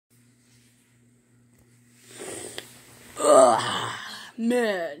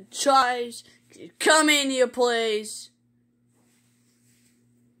man, Chives, come in here, please.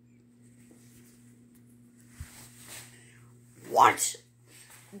 What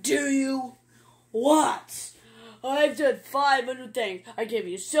do you want? I've done 500 things. I gave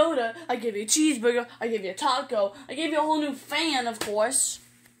you a soda, I gave you a cheeseburger, I gave you a taco, I gave you a whole new fan, of course.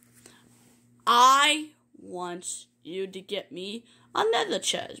 I want you to get me another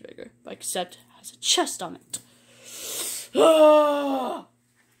cheeseburger, except it has a chest on it. I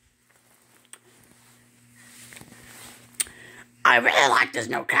really like this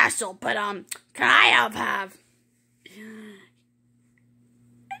new castle, but can I have?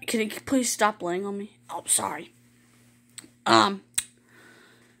 Can you please stop laying on me? Oh, sorry. Can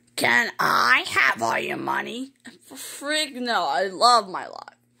I have all your money? Frick no, I love my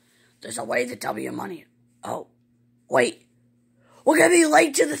life. There's a way to double your money. Oh, wait. We're gonna be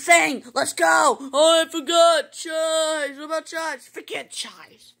late to the thing. Let's go. Oh, I forgot. Chives. What about Chives? Forget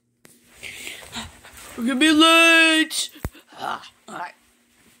Chives. We're gonna be late. Alright.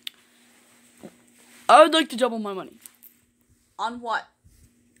 I would like to double my money. On what?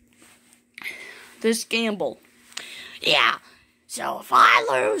 This gamble. Yeah. So if I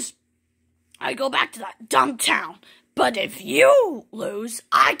lose, I go back to that dumb town. But if you lose,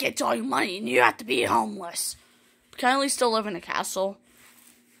 I get all your money and you have to be homeless. Can I at least still live in a castle?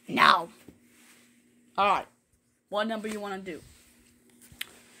 No. Alright. What number you want to do?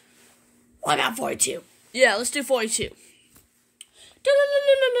 What about 42? Yeah, let's do 42.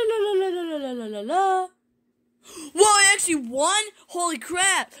 Whoa, I actually won? Holy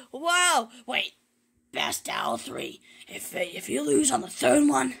crap. Wow. Wait. Best out of 3. If you lose on the third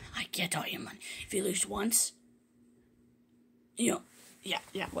one, I get all your money. If you lose once, you know, yeah,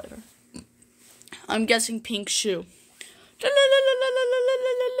 whatever. I'm guessing pink shoe.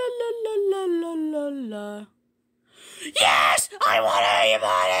 Yes! I want all your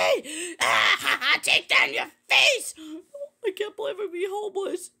money! Ah, take that in your face! I can't believe I'd be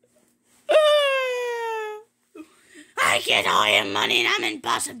homeless. I get all your money and I'm in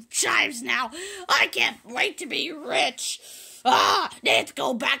Boston Chives now. I can't wait to be rich. Let's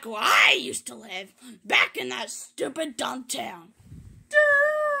go back where I used to live. Back in that stupid dumb town.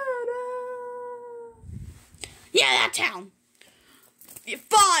 Yeah, that town.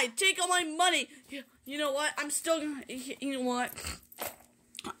 Fine, take all my money. You know what? I'm still gonna. You know what?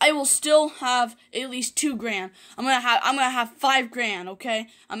 I will still have at least $2,000. I'm gonna have $5,000. Okay?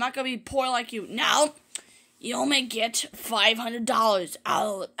 I'm not gonna be poor like you. Now, you only get $500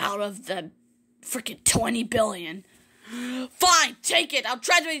 out of the freaking 20 billion. Fine, take it. I'll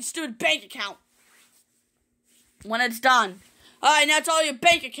transfer your stupid bank account when it's done. Alright, now it's all your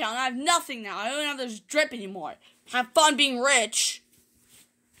bank account. I have nothing now. I don't have this drip anymore. Have fun being rich.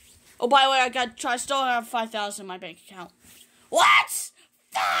 Oh, by the way, I still have 5,000 in my bank account. What?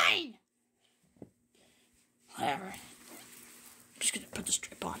 Fine. Whatever. I'm just gonna put the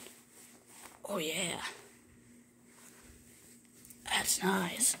strip on. Oh yeah. That's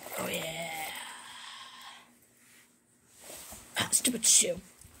nice. Oh yeah. Stupid shoe.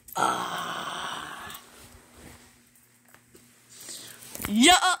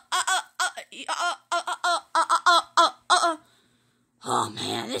 Oh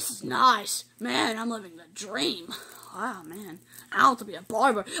man, this is nice. Man, I'm living the dream. Wow, man. I don't have to be a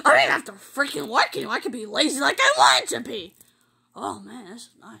barber. I don't even have to freaking work anymore. I can be lazy like I want to be. Oh man, this is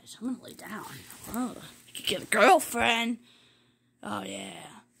nice. I'm gonna lay down. Oh, I could get a girlfriend. Oh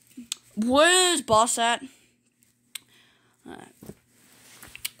yeah. Where's boss at?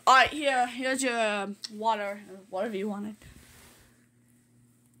 Alright, here's your water. Whatever you wanted.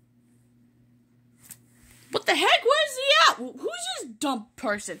 What the heck? Where's he at? Who's this dumb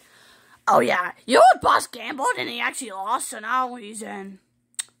person? Oh yeah, your boss gambled and he actually lost, so now he's in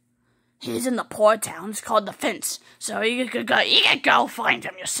the poor town. It's called the Fence. So you can go find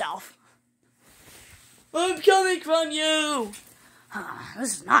him yourself. I'm coming from you.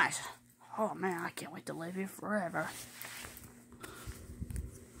 This is nice. Oh man, I can't wait to live here forever.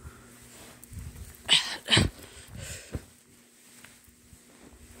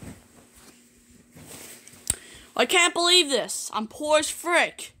 I can't believe this. I'm poor as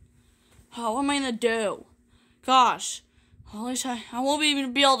frick. Oh, what am I gonna do? Gosh. Well, at least I won't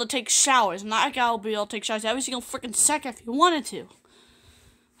even be able to take showers. And that guy will be able to take showers every single freaking second if he wanted to.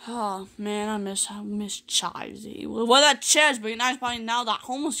 Oh, man, I miss Chives. Well, that chair's big nice, probably now that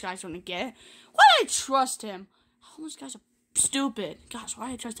homeless guy's gonna get it. Why did I trust him? Homeless guys are stupid. Gosh, why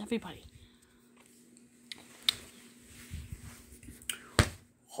do I trust everybody?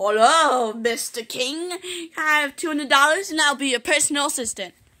 Hello, Mr. King. I have $200 and I'll be your personal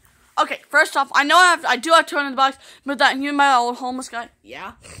assistant. Okay, first off, I know I do have $200, but that you my old homeless guy,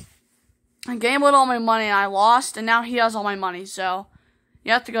 yeah. I gambled all my money and I lost, and now he has all my money, so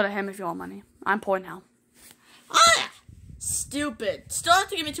you have to go to him if you want money. I'm poor now. Ah! Stupid. Still have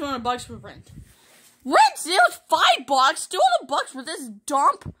to give me $200 for rent. Rent? It was $5. $200 for this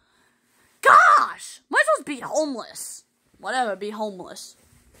dump? Gosh! Might as well be homeless. Whatever, be homeless.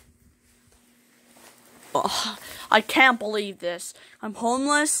 Ugh, I can't believe this. I'm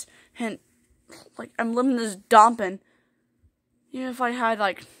homeless, and, like, I'm living in this dump, and even if I had,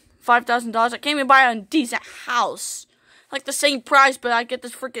 like, $5,000, I can't even buy a decent house. Like, the same price, but I get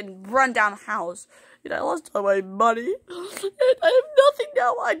this freaking rundown house. And I lost all my money. And I have nothing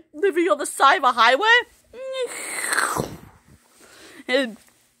now. I'm living on the side of a highway. And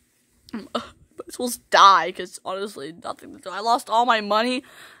I'm supposed to die, because honestly, nothing to do. I lost all my money,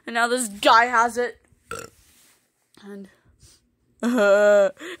 and now this guy has it. And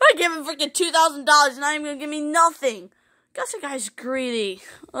I gave him freaking $2,000, and now he's gonna give me nothing. Guess the guy's greedy.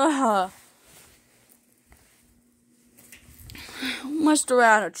 Mr.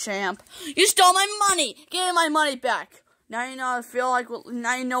 Adder champ, you stole my money. Give me my money back. Now you know how I feel like.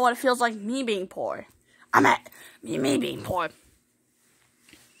 Now you know what it feels like me being poor. Me being poor.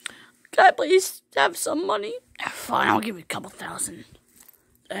 Can I please have some money? Fine, I'll give you a couple thousand.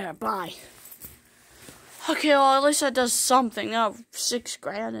 There, bye. Okay, well at least that does something. Now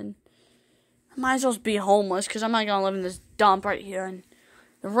 $6,000, and I might as well be homeless because I'm not gonna live in this dump right here, and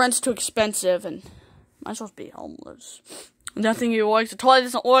the rent's too expensive, and I might as well be homeless. Nothing here works. The toilet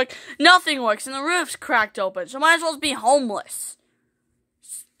doesn't work. Nothing works, and the roof's cracked open. So I might as well be homeless.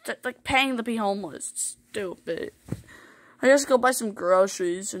 It's like paying to be homeless. Stupid. I just go buy some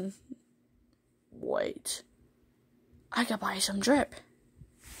groceries and wait. I could buy some drip.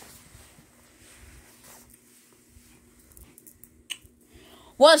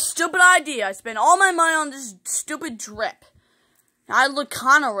 What a stupid idea. I spent all my money on this stupid drip. I look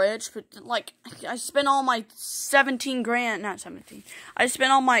kind of rich, but, like, I spent all my $17,000, not 17. I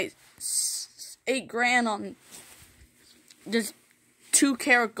spent all my $8,000 on just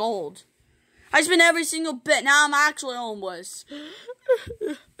 2-karat gold. I spent every single bit. Now I'm actually homeless. Why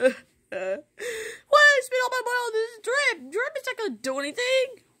did I spend all my money on this drip? Drip is not going to do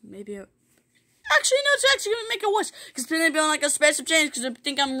anything. Maybe actually, no, it's actually going to make it worse. Because it's going to be on, like, a special change because I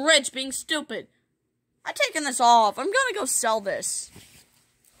think I'm rich being stupid. I'm taking this off. I'm gonna go sell this.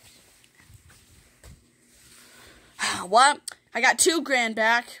 What? I got $2,000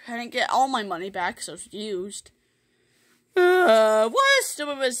 back. I didn't get all my money back because it was used. What a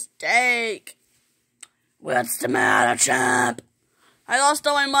stupid mistake. What's the matter, champ? I lost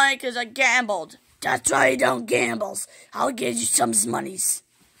all my money because I gambled. That's right, you don't gamble. I'll give you some monies.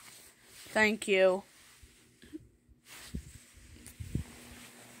 Thank you.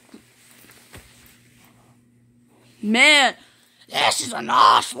 Man, this is an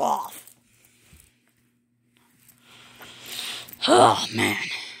Oswald. Oh, man.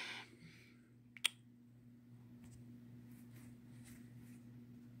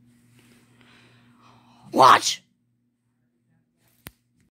 Watch.